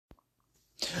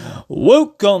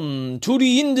Welcome to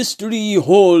the Industry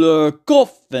Horror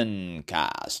Coffin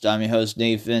Cast. I'm your host,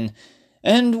 Nathan.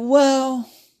 And well,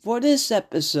 for this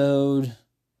episode,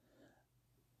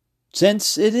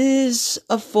 since it is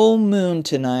a full moon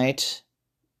tonight,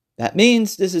 that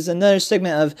means this is another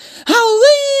segment of Halloween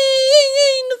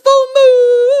Full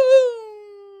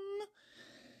Moon!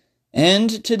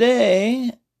 And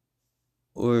today,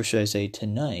 or should I say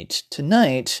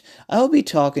tonight, I'll be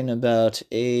talking about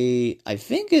I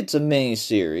think it's a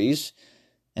mini-series,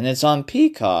 and it's on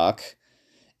Peacock.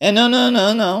 And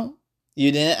no,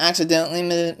 you didn't accidentally,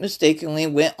 mistakenly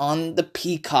went on the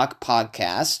Peacock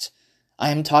podcast.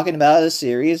 I am talking about a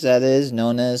series that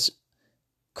is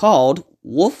called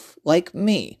Wolf Like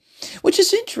Me, which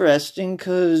is interesting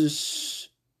because,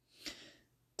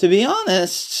 to be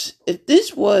honest, if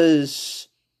this was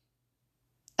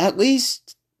at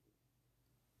least,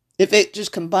 if it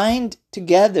just combined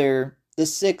together the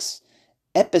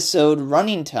 6-episode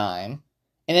running time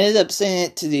and ended up sending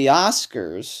it to the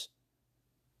Oscars,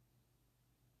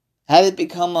 had it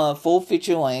become a full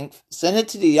feature length, send it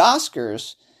to the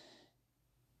Oscars,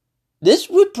 this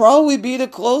would probably be the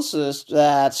closest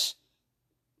that,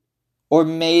 or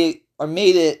made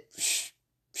it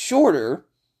shorter.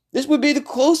 This would be the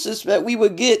closest that we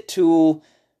would get to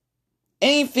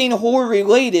anything horror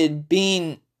related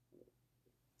being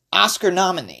Oscar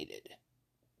nominated,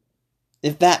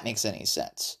 if that makes any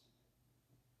sense.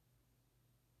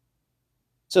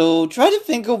 So try to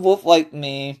think of Wolf Like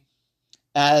Me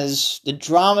as the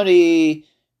dramedy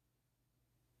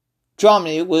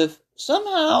with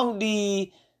somehow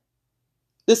the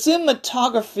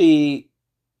cinematography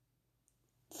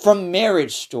from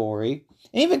Marriage Story,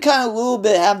 and even kind of a little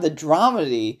bit have the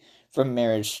dramedy from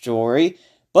Marriage Story,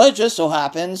 but it just so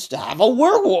happens to have a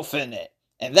werewolf in it.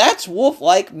 And that's Wolf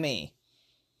Like Me.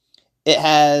 It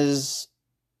has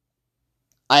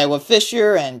Isla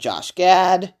Fisher and Josh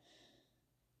Gad.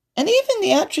 And even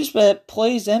the actress that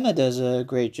plays Emma does a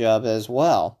great job as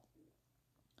well.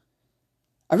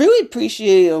 I really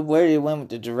appreciate where they went with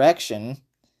the direction.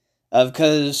 But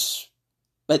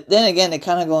then again, they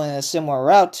kind of go in a similar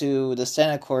route to the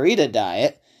Santa Clarita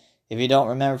Diet. If you don't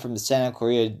remember from the Santa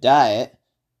Clarita Diet,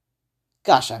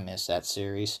 gosh, I miss that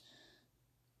series.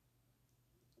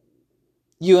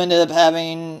 You ended up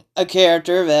having a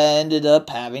character that ended up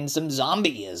having some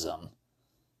zombieism.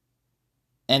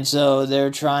 And so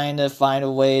they're trying to find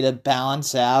a way to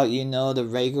balance out, the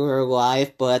regular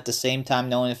life, but at the same time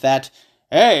knowing the fact,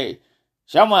 hey,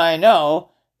 someone I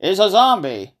know is a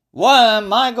zombie. What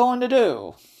am I going to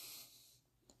do?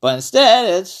 But instead,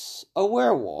 it's a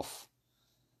werewolf.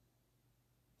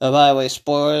 Oh, by the way,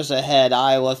 spoilers ahead,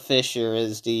 Isla Fisher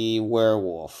is the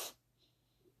werewolf.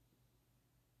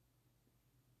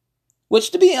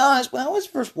 Which, to be honest, when I was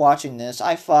first watching this,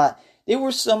 I thought they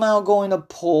were somehow going to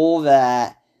pull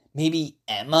that maybe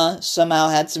Emma somehow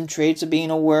had some traits of being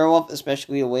a werewolf,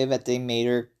 especially the way that they made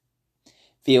her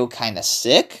feel kind of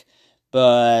sick.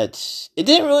 But it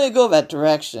didn't really go that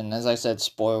direction. As I said,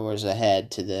 spoilers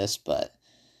ahead to this, but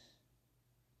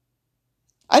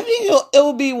I think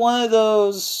it'll be one of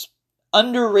those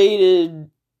underrated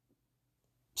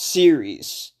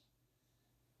series.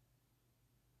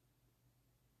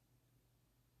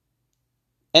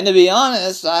 And to be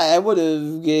honest, I would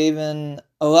have given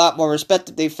a lot more respect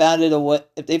if they found a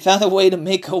way to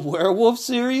make a werewolf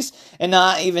series and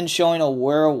not even showing a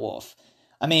werewolf.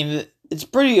 I mean, it's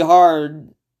pretty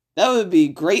hard. That would be a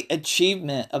great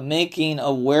achievement of making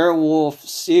a werewolf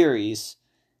series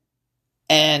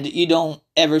and you don't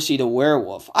ever see the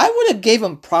werewolf. I would have gave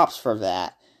them props for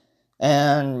that.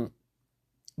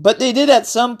 But they did at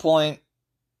some point,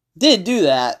 did do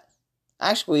that.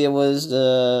 Actually, it was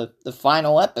the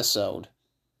final episode.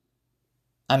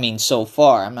 I mean, so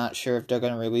far. I'm not sure if they're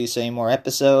going to release any more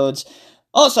episodes.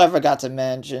 Also, I forgot to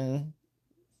mention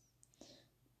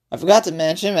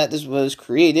that this was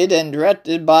created and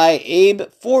directed by Abe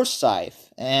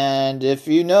Forsyth. And if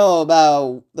you know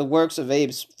about the works of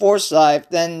Abe Forsyth,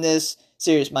 then this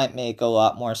series might make a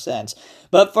lot more sense.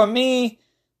 But for me,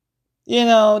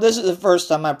 this is the first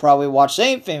time I probably watched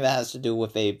anything that has to do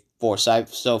with Abe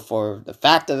Forsyth. So for the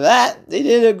fact of that, they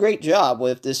did a great job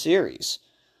with this series.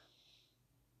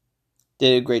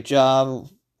 Did a great job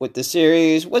with the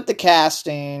series, with the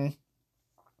casting.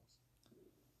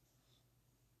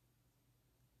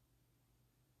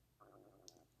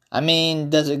 I mean,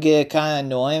 does it get kind of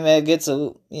annoying that it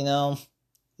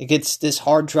gets this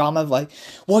hard drama of like,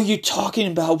 what are you talking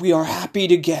about? We are happy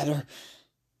together.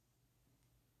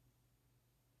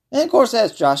 And of course,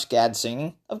 that's Josh Gad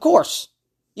singing. Of course.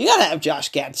 You gotta have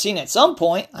Josh Gad sing at some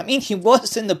point. I mean, he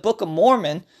was in the Book of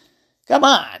Mormon. Come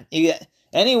on.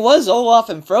 And he was Olaf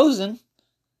in Frozen.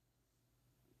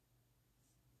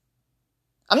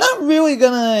 I'm not really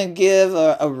gonna give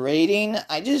a rating.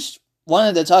 I just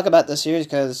wanted to talk about the series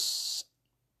because,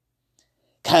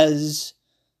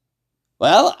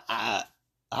 well, I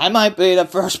might be the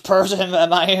first person that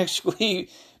might actually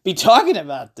be talking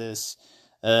about this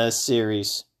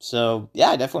series. So, yeah,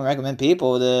 I definitely recommend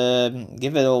people to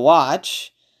give it a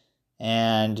watch.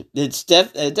 And it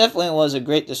definitely was a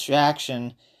great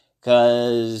distraction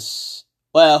because,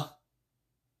 well,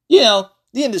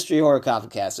 the Industry Horror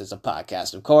Coffeecast is a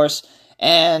podcast, of course,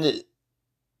 and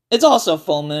it's also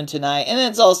full moon tonight, and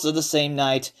it's also the same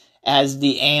night as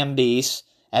the Ambies,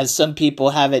 as some people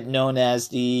have it known as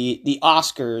the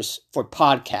Oscars for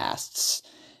podcasts.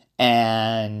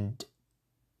 And,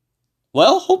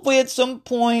 well, hopefully at some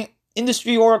point,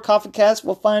 Industry Horror Coffeecast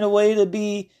will find a way to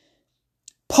be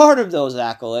part of those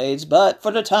accolades, but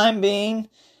for the time being,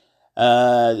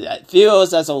 it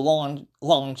feels as a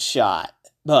long shot.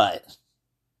 But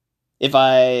if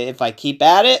I keep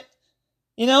at it,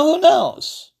 who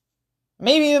knows?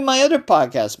 Maybe even my other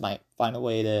podcast might find a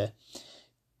way to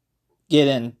get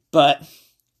in, but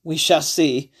we shall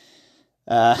see.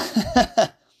 Before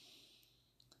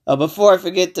I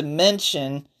forget to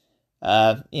mention,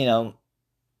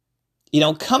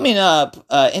 coming up,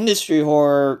 Industry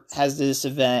Horror has this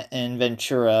event in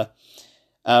Ventura.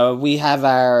 We have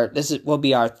will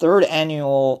be our third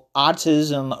annual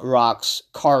Autism Rocks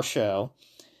car show.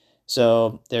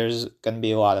 So there's going to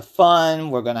be a lot of fun.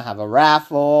 We're going to have a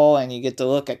raffle, and you get to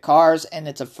look at cars, and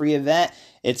it's a free event.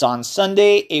 It's on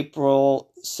Sunday,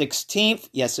 April 16th.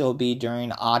 Yes, it will be during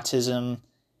Autism.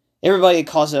 Everybody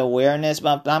calls it Awareness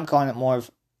Month, but I'm calling it more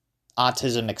of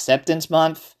Autism Acceptance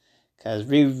Month, because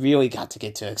we really got to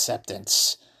get to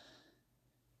acceptance.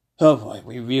 Oh boy,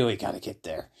 we really got to get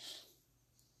there.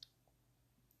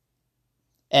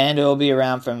 And it will be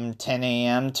around from 10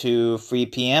 a.m. to 3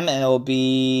 p.m. And it will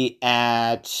be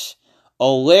at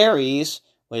O'Leary's,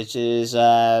 which is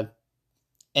in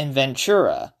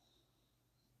Ventura.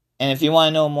 And if you want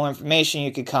to know more information,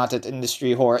 you can contact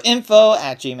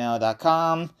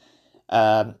industryhorrorinfo@gmail.com.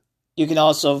 You can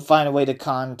also find a way to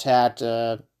contact,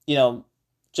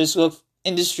 just look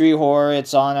Industry Horror.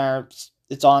 It's on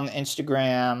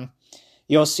Instagram.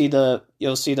 You'll see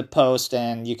the post,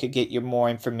 and you could get your more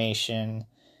information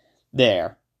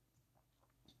there.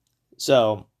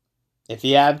 So, if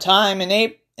you have time in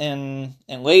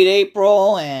late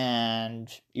April and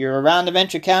you're around the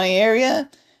Ventura County area,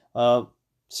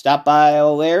 stop by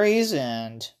O'Leary's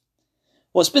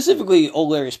specifically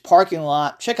O'Leary's parking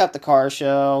lot. Check out the car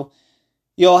show.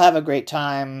 You'll have a great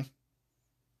time.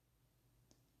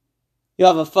 You'll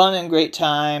have a fun and great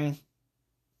time.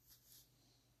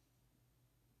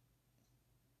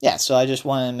 Yeah, so I just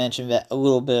wanted to mention a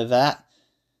little bit of that.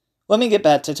 Let me get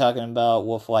back to talking about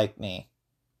Wolf Like Me.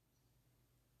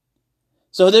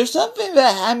 So there's something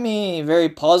that had me very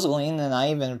puzzling, and I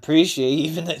even appreciate,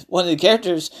 even one of the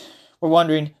characters were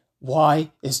wondering,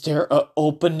 why is there an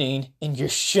opening in your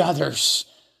shutters?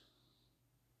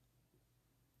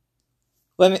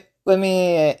 Let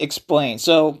me explain.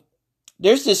 So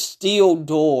there's this steel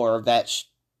door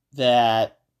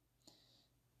that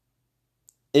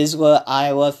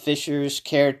Isla Fisher's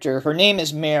character, her name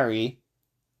is Mary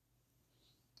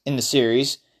in the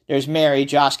series. There's Mary.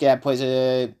 Josh Gad plays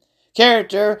a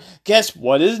character. Guess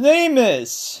what his name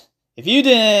is? If you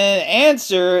didn't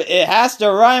answer, it has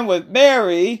to rhyme with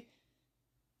Mary.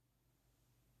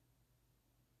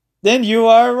 Then you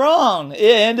are wrong. It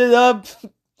ended up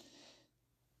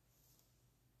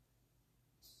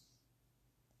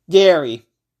Gary.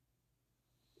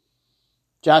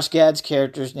 Josh Gad's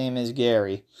character's name is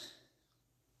Gary.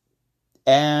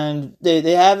 And they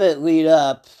have it lead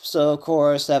up. So, of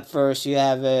course, at first you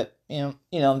have it,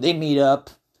 they meet up.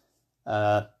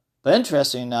 But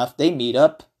interesting enough, they meet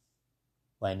up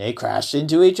when they crash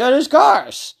into each other's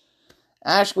cars.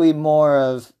 Actually, more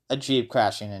of a Jeep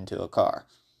crashing into a car.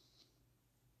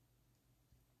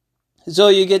 So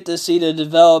you get to see the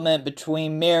development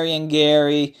between Mary and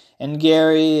Gary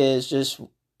is just,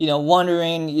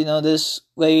 wondering, this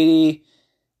lady,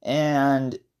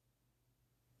 and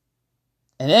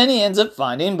then he ends up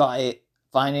finding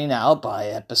out by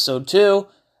episode 2,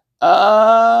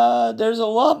 there's a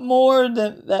lot more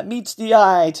that meets the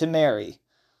eye to Mary.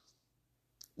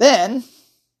 Then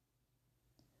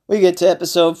we get to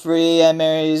episode 3, and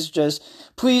Mary's just,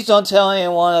 please don't tell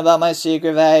anyone about my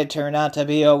secret that I turned out to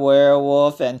be a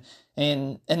werewolf, and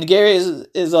Gary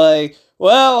is like,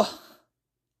 well,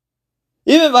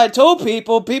 even if I told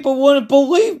people wouldn't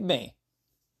believe me.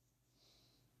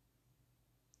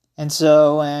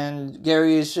 And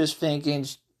Gary is just thinking,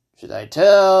 Should I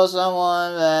tell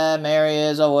someone that Mary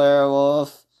is a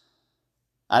werewolf?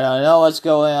 I don't know what's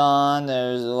going on.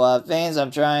 There's a lot of things.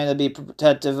 I'm trying to be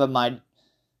protective of my,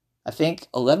 I think,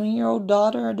 11-year-old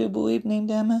daughter, I do believe, named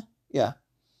Emma. Yeah.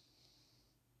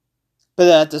 But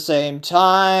at the same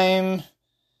time,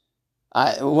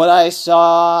 what I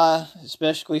saw,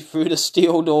 especially through the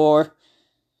steel door,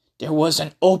 there was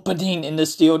an opening in the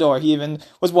steel door. He even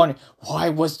was wondering, why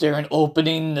was there an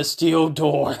opening in the steel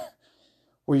door?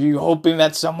 Were you hoping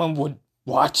that someone would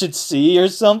watch it see or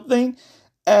something?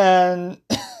 And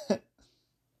and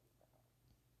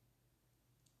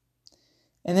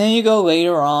then you go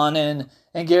later on, and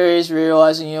Gary's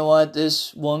realizing, you know what,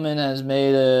 this woman has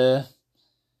made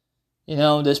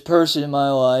this person in my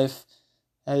life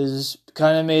has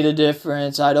kind of made a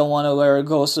difference. I don't want to let her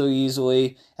go so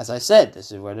easily. As I said,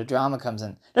 this is where the drama comes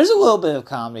in. There's a little bit of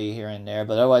comedy here and there,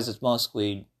 but otherwise it's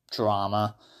mostly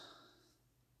drama.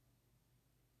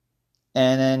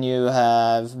 And then you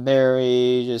have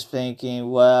Mary just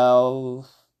thinking, well,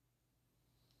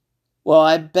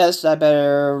 I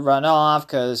better run off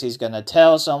because he's going to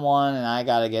tell someone and I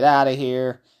got to get out of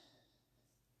here.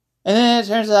 And then it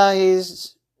turns out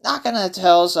he's not going to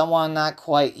tell someone, not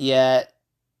quite yet.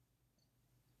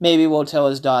 Maybe we'll tell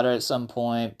his daughter at some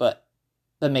point, but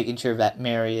making sure that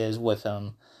Mary is with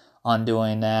him on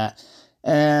doing that.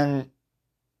 And,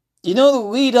 the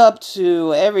lead up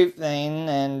to everything,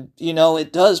 and,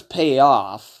 it does pay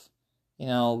off,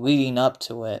 leading up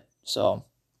to it. So,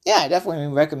 yeah, I definitely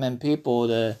recommend people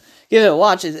to give it a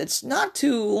watch. It's not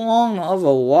too long of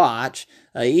a watch.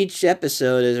 Each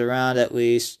episode is around at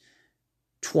least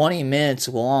 20 minutes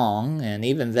long, and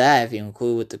even that if you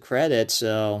include with the credits,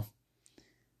 so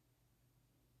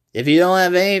if you don't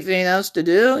have anything else to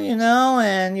do,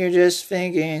 and you're just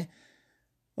thinking,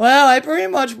 well, I pretty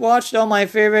much watched all my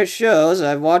favorite shows.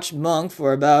 I've watched Monk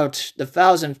for about the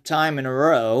 1,000th time in a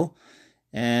row,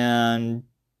 and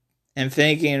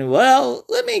thinking, well,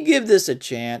 let me give this a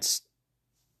chance.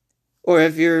 Or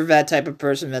if you're that type of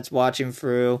person that's watching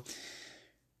through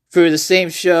the same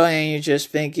show and you're just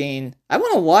thinking, I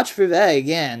want to watch through that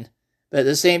again. But at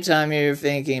the same time, you're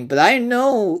thinking, but I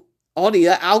know all the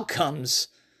outcomes.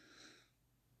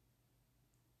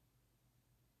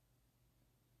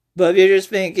 But if you're just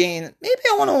thinking, maybe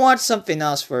I want to watch something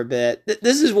else for a bit.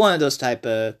 This is one of those type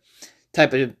of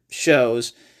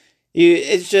shows.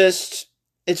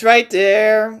 It's right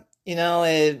there.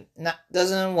 It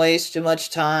doesn't waste too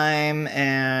much time.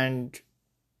 And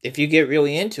if you get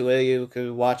really into it, you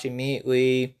could watch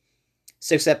immediately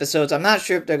 6 episodes. I'm not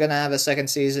sure if they're going to have a second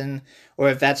season or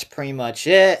if that's pretty much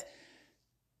it.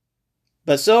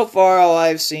 But so far, all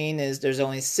I've seen is there's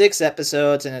only 6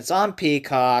 episodes, and it's on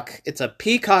Peacock. It's a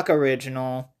Peacock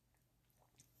original.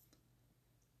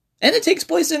 And it takes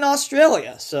place in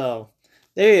Australia, so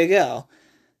there you go.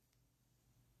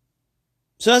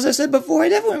 So as I said before, I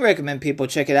definitely recommend people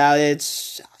check it out.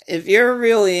 It's, if you're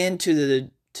really into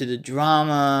the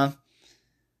drama,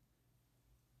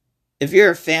 if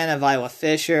you're a fan of Isla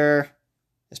Fisher,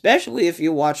 especially if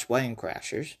you watch Wedding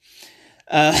Crashers,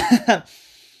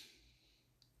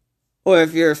 or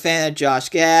if you're a fan of Josh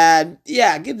Gad,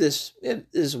 yeah, give this a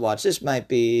watch. This might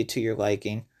be to your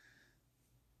liking.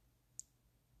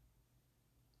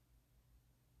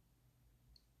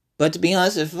 But to be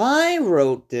honest, if I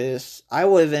wrote this, I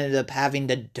would have ended up having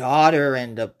the daughter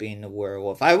end up being the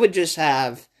werewolf. I would have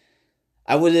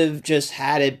just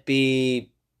had it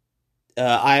be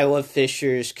Isla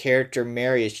Fisher's character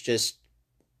Mary is just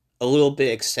a little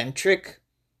bit eccentric,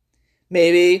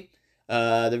 maybe.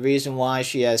 The reason why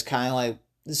she has kind of like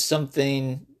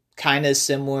something kind of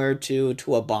similar to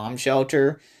a bomb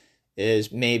shelter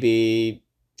is maybe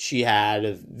she had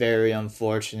a very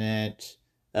unfortunate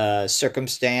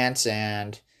circumstance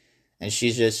and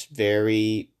she's just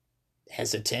very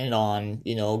hesitant on,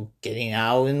 getting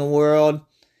out in the world.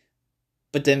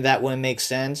 But then that wouldn't make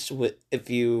sense but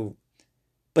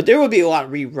there would be a lot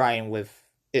of rewriting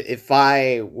if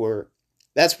I were.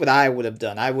 That's what I would have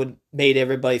done. I would made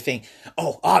everybody think,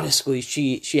 oh, obviously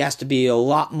she has to be a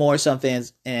lot more something,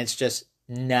 and it's just,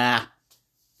 nah,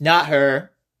 not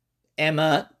her.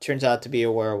 Emma turns out to be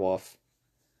a werewolf.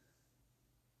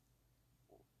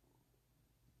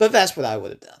 But that's what I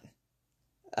would have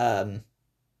done.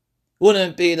 Would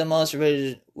it be the most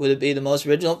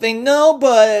original thing? No,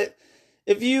 but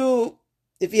if you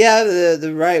have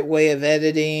the right way of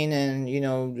editing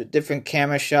and, different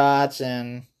camera shots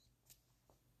and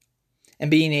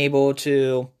being able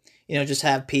to, just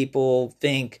have people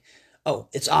think, oh,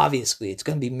 it's going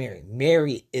to be Mary.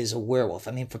 Mary is a werewolf.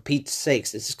 I mean, for Pete's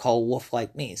sakes, this is called Wolf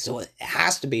Like Me, so it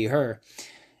has to be her.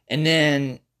 And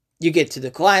then, you get to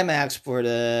the climax for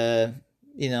the,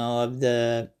 of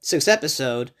the 6th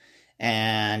episode,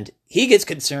 and he gets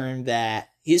concerned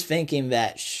that he's thinking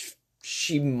that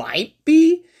she might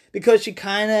be, because she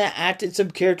kind of acted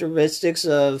some characteristics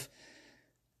of,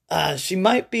 she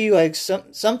might be like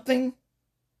something,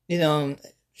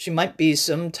 she might be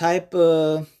some type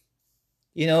of,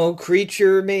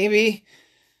 creature maybe.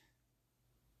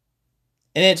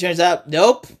 And it turns out,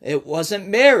 nope, it wasn't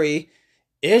Mary,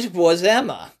 it was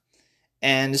Emma.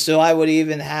 And so I would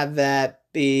even have that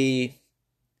be,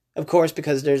 of course,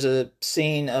 because there's a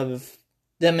scene of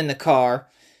them in the car,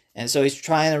 and so he's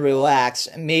trying to relax.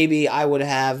 And maybe I would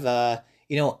have,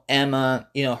 Emma,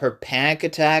 her panic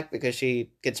attack, because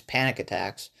she gets panic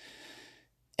attacks,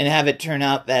 and have it turn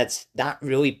out that's not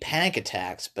really panic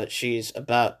attacks, but she's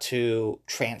about to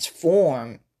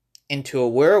transform into a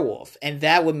werewolf. And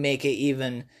that would make it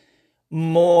even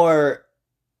more,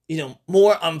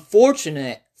 more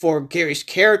unfortunate for Gary's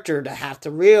character to have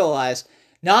to realize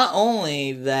not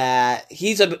only that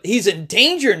he's in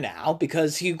danger now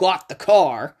because he locked the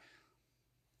car,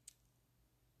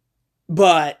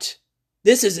 but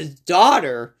this is his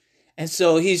daughter, and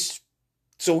so he's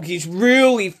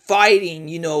really fighting,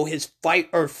 his fight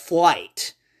or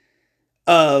flight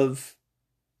of,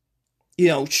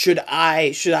 should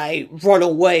I run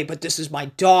away, but this is my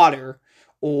daughter,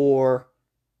 or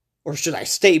should I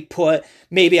stay put?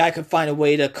 Maybe I could find a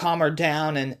way to calm her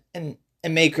down and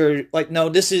make her like, no,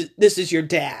 this is your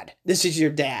dad. This is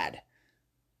your dad.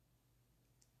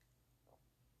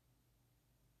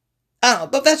 I don't know,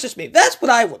 but that's just me. That's what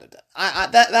I would have done.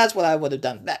 That's what I would have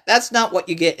done. That's not what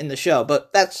you get in the show,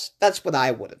 but that's what I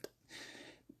would have done.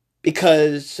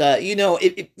 Because,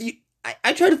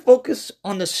 I try to focus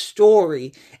on the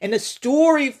story, and the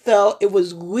story felt it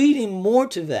was leading more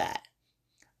to that.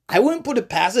 I wouldn't put it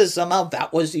past it somehow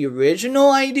that was the original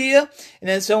idea, and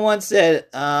then someone said,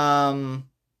 but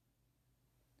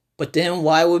then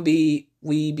why would we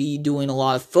be doing a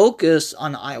lot of focus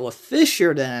on Isla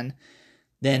Fisher than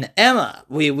Emma?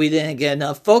 We didn't get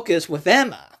enough focus with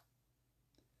Emma.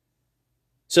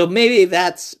 So maybe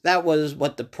that was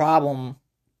what the problem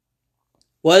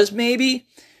was, maybe.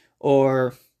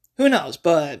 Or, who knows,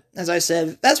 but, as I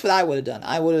said, that's what I would have done.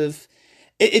 I would have,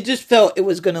 it just felt it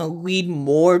was going to lead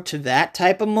more to that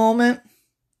type of moment,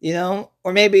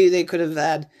 or maybe they could have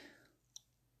had,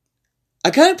 I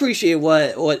kind of appreciate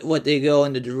what they go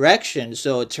in the direction.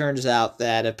 So it turns out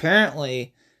that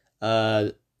apparently,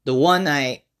 the one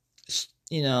night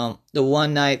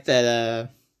that,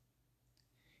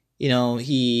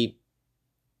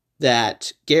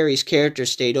 that Gary's character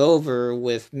stayed over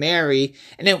with Mary,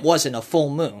 and it wasn't a full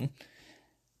moon.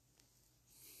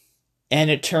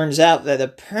 And it turns out that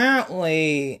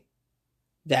apparently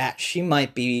that she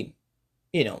might be,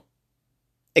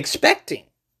 expecting,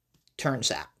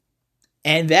 turns out.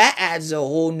 And that adds a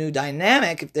whole new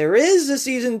dynamic. If there is a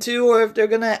season 2, or if they're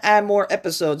going to add more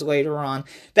episodes later on,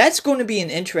 that's going to be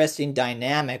an interesting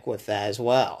dynamic with that as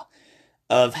well.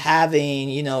 Of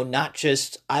having, not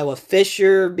just Isla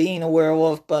Fisher being a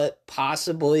werewolf, but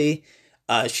possibly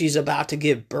she's about to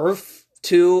give birth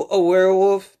to a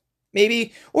werewolf,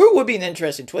 maybe. Or it would be an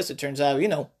interesting twist. It turns out,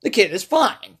 the kid is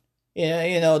fine.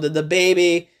 The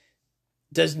baby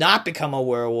does not become a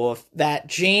werewolf. That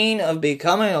gene of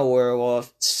becoming a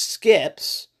werewolf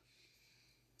skips.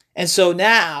 And so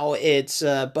now it's,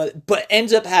 but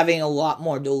ends up having a lot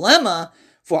more dilemma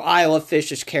for Isla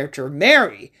Fisher's character,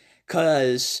 Mary.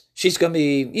 Because she's going to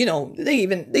be, they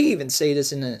even say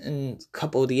this in a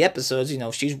couple of the episodes,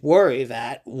 she's worried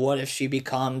that what if she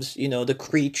becomes, the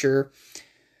creature,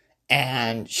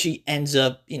 and she ends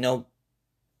up,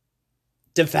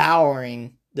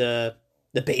 devouring the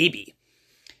baby.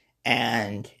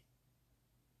 And,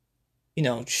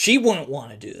 she wouldn't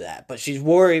want to do that, but she's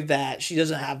worried that she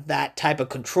doesn't have that type of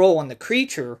control on the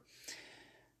creature,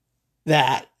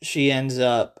 that she ends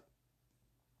up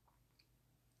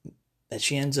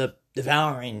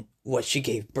devouring what she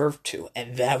gave birth to,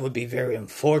 and that would be very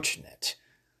unfortunate.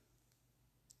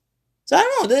 So I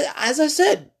don't know, as I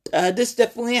said, this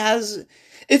definitely has,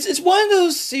 it's one of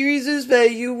those series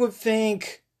that you would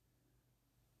think,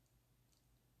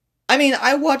 I mean,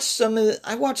 I watched some of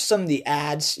the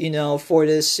ads, for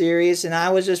this series, and I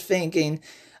was just thinking,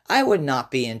 I would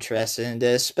not be interested in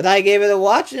this, but I gave it a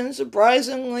watch, and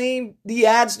surprisingly, the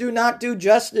ads do not do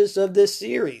justice of this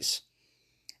series.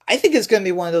 I think it's going to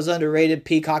be one of those underrated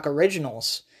Peacock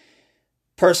originals.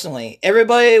 Personally,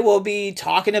 everybody will be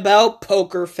talking about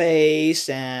Poker Face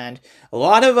and a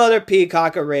lot of other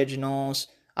Peacock originals.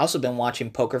 I've also been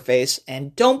watching Poker Face,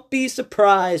 and don't be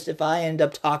surprised if I end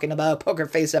up talking about a Poker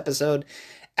Face episode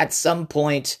at some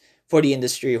point for the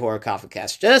Industry Horror Coffee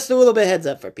Cast. Just a little bit heads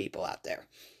up for people out there.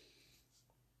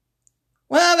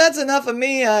 Well, that's enough of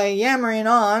me yammering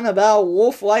on about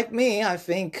Wolf Like Me. I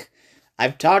think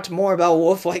I've talked more about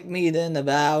Wolf Like Me than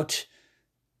about...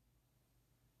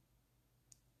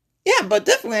 Yeah, but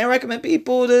definitely I recommend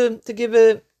people to give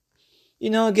it,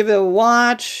 give it a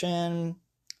watch and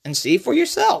see for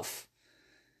yourself.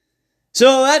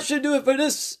 So that should do it for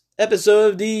this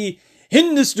episode of the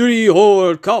Industry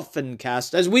Horror Coffin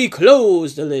Cast. As we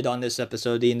close the lid on this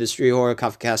episode of the Industry Horror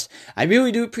Coffin Cast, I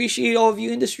really do appreciate all of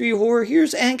you industry horror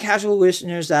hearers and casual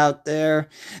listeners out there.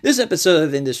 This episode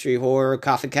of Industry Horror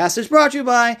Coffin Cast is brought to you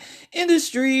by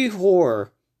Industry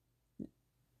Horror.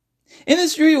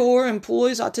 Industry Horror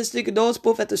employs autistic adults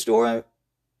both at the store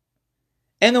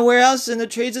and the warehouse in the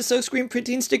trades of silkscreen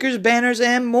printing, stickers, banners,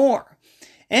 and more.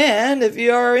 And if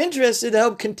you are interested to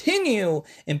help continue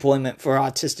employment for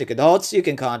autistic adults, you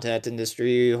can contact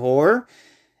Industry Horror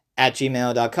at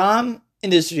gmail.com,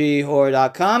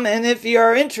 industryhorror.com. And if you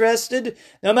are interested,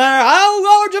 no matter how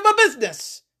large of a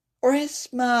business, or as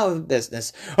small of a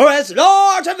business, or as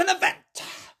large of an event,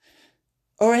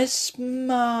 or as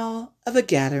small of a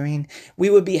gathering, we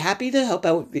would be happy to help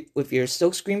out with your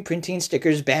silkscreen printing,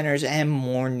 stickers, banners, and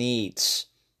more needs.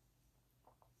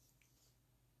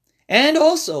 And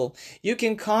also, you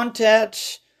can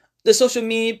contact the social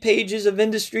media pages of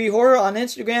Industry Horror on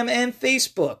Instagram and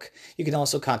Facebook. You can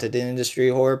also contact the Industry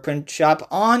Horror Print Shop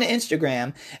on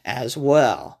Instagram as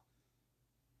well.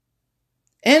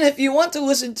 And if you want to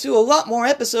listen to a lot more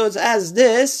episodes as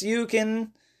this, you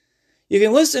can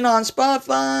listen on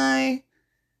Spotify,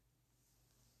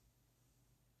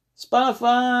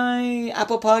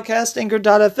 Apple Podcast,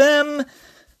 Anchor.fm,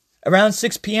 around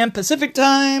 6 p.m. Pacific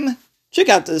time. Check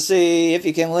out to see if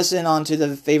you can listen on to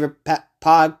the favorite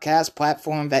podcast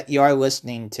platform that you are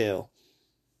listening to.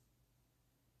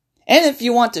 And if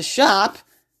you want to shop,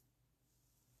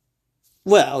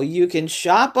 well, you can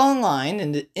shop online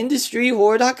in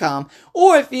industryhorror.com,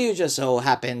 or if you just so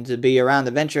happen to be around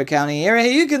the Ventura County area,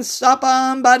 you can stop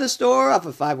on by the store off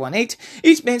of 518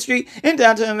 East Main Street in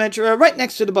downtown Ventura, right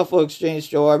next to the Buffalo Exchange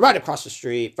store, right across the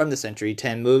street from the Century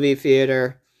 10 movie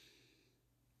theater.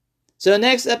 So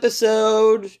next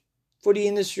episode for the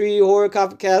Industry Horror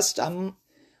Coffee Cast, I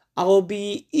will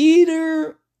be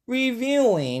either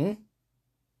reviewing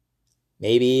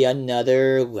maybe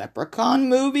another Leprechaun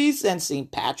movie since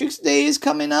St. Patrick's Day is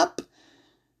coming up.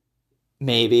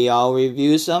 Maybe I'll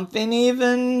review something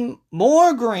even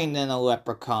more green than a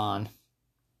Leprechaun.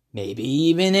 Maybe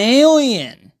even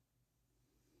Alien.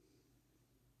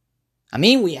 I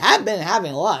mean, we have been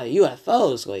having a lot of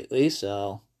UFOs lately,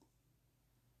 so...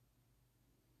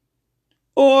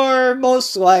 Or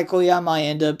most likely I might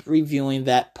end up reviewing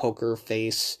that Poker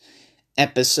Face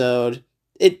episode.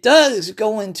 It does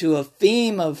go into a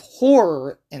theme of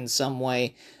horror in some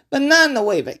way, but not in the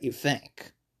way that you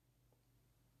think.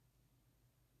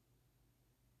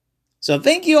 So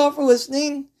thank you all for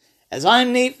listening, as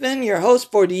I'm Nathan, your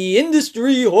host for the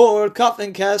Industry Horror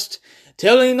Coffin Cast,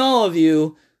 telling all of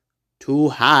you to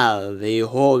have a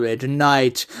horrid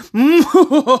night.